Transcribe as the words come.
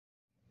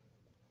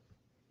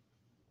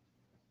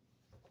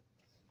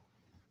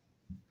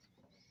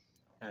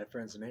Hi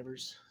friends and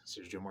neighbors, this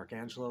is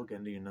Angelo,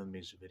 getting to another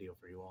music video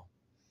for you all.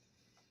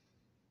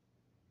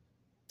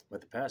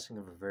 With the passing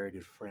of a very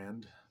good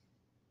friend,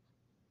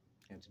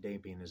 and today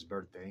being his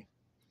birthday,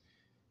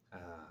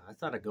 I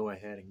thought I'd go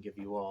ahead and give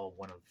you all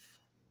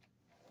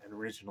an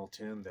original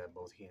tune that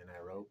both he and I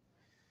wrote.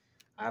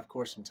 I, of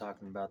course, am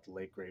talking about the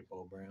late great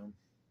Bo Brown.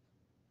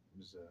 He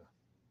was a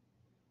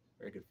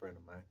very good friend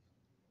of mine.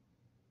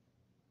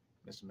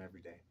 Miss him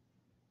every day.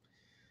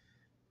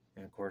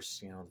 And of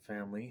course, the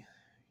family,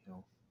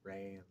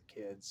 Ray and the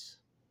kids,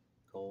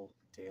 Cole,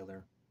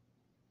 Taylor.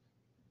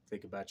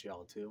 Think about you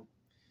all too.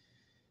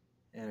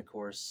 And of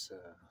course,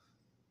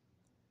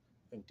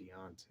 I think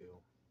Dion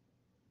too.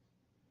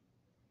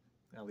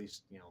 At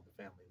least, the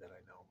family that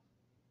I know.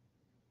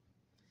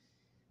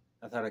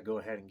 I thought I'd go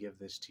ahead and give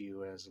this to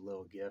you as a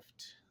little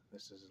gift.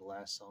 This is the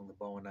last song that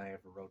Bo and I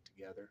ever wrote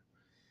together.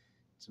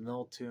 It's an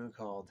old tune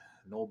called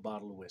An Old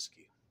Bottle of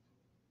Whiskey.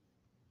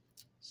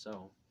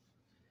 So,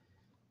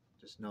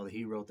 just know that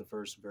he wrote the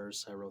first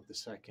verse, I wrote the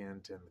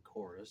second and the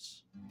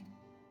chorus.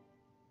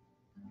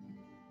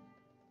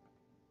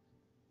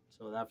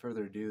 So without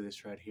further ado,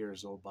 this right here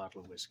is Old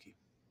Bottle of Whiskey.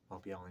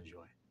 Hope y'all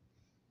enjoy.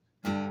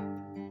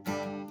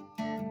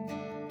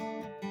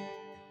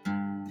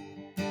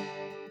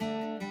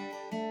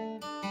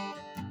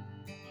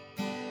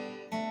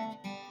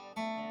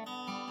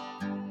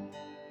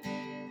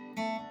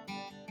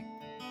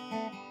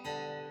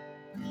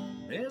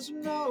 There's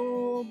an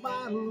old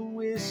bottle of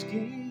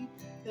whiskey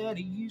that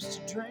he used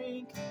to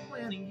drink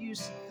when he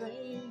used to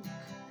think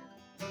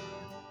that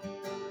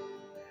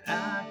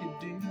I could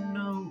do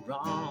no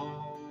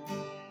wrong.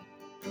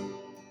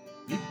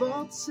 We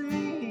both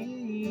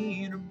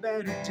seen our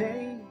better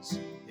days.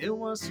 It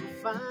was so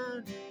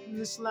fine in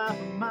this life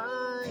of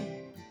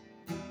mine,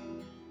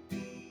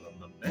 but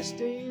my best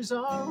days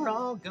are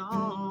all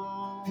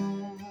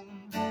gone.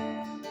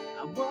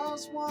 I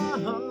was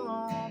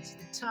once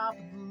the top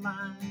of the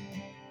line.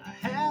 I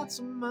had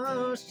so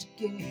much to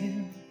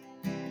give,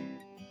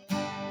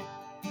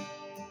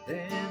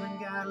 then I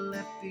got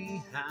left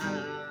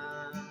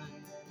behind.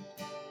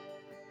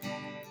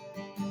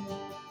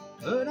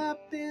 Put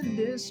up in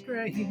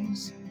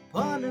disgrace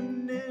upon a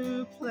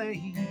new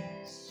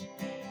place.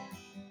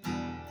 I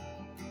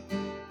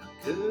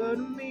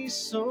couldn't be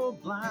so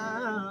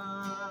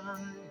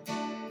blind.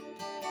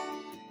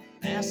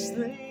 Best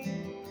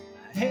thing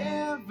I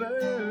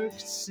ever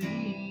could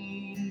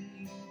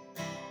see.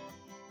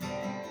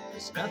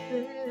 There's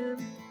nothing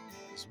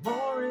that's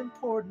more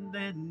important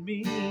than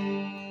me.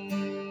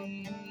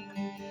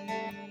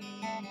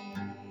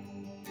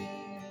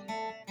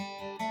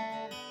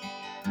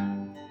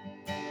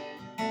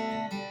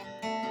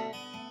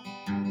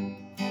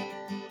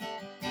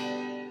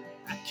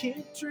 I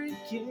quit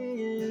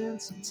drinking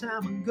some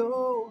time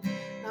ago,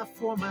 not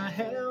for my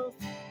health,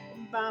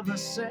 but by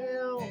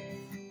myself.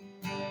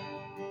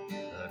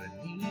 But I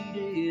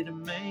needed to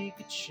make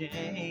a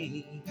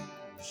change.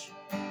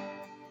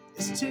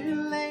 It's too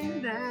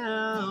late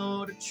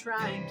now to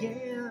try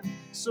again,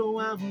 so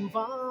I move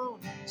on,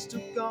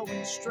 still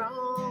going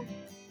strong.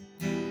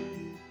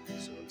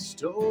 So the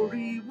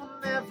story will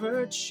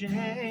never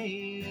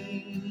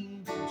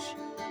change.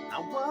 I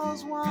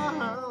was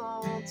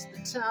once the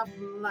top of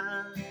the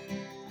line.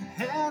 I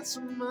had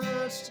so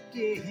much to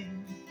give,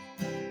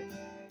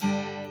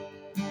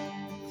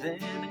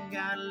 then I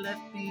got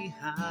left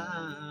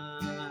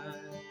behind.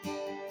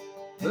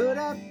 Put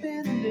up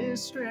in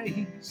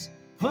disgrace,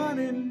 put in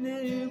a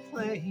new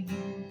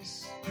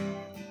place.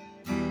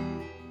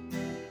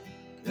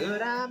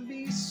 Could I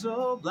be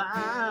so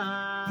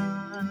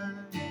blind?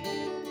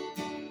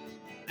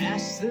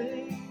 Last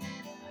thing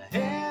I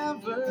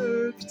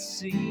ever could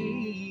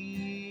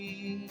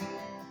see.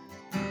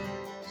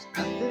 There's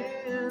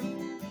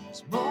nothing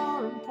that's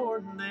more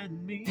important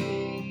than me.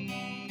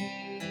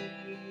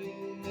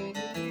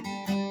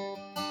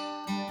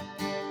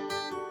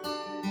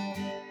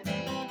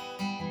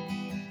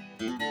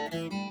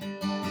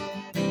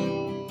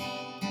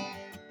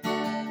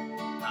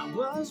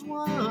 Was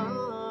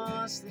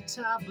once the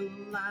top of the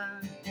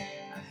line. I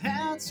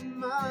had so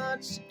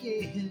much to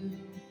give,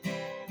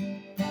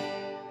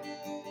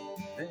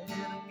 then I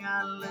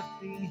got left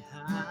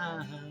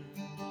behind.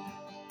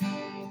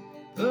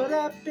 Put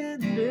up in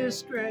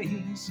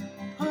disgrace,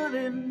 put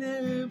in a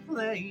new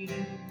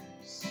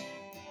place.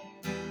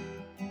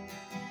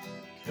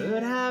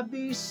 Could I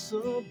be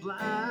so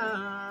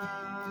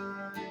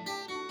blind?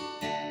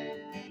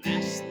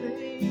 Last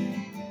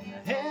thing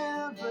I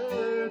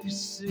ever could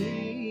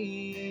see.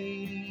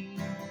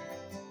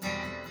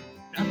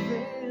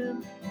 Nothing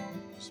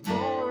was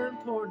more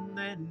important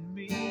than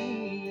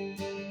me.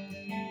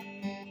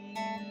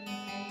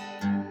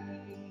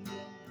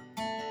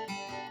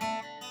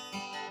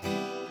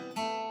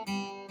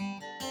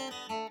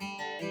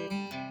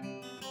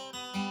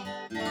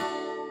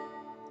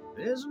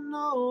 There's an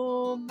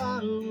old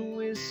bottle of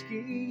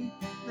whiskey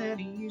that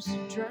he used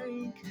to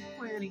drink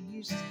when he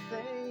used to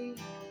think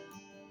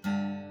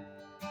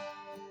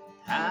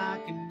I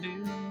can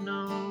do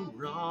no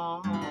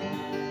wrong.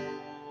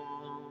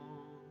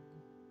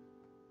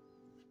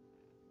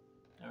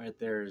 All right,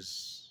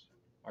 there's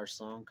our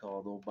song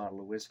called Old Bottle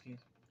of Whiskey.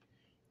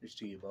 Here's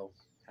to you, Bo.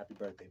 Happy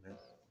birthday, man.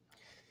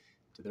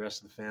 To the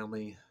rest of the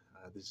family,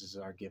 this is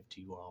our gift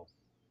to you all.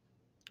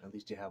 At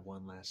least you have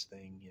one last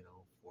thing,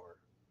 for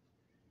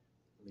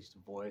at least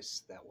a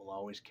voice that will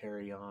always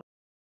carry on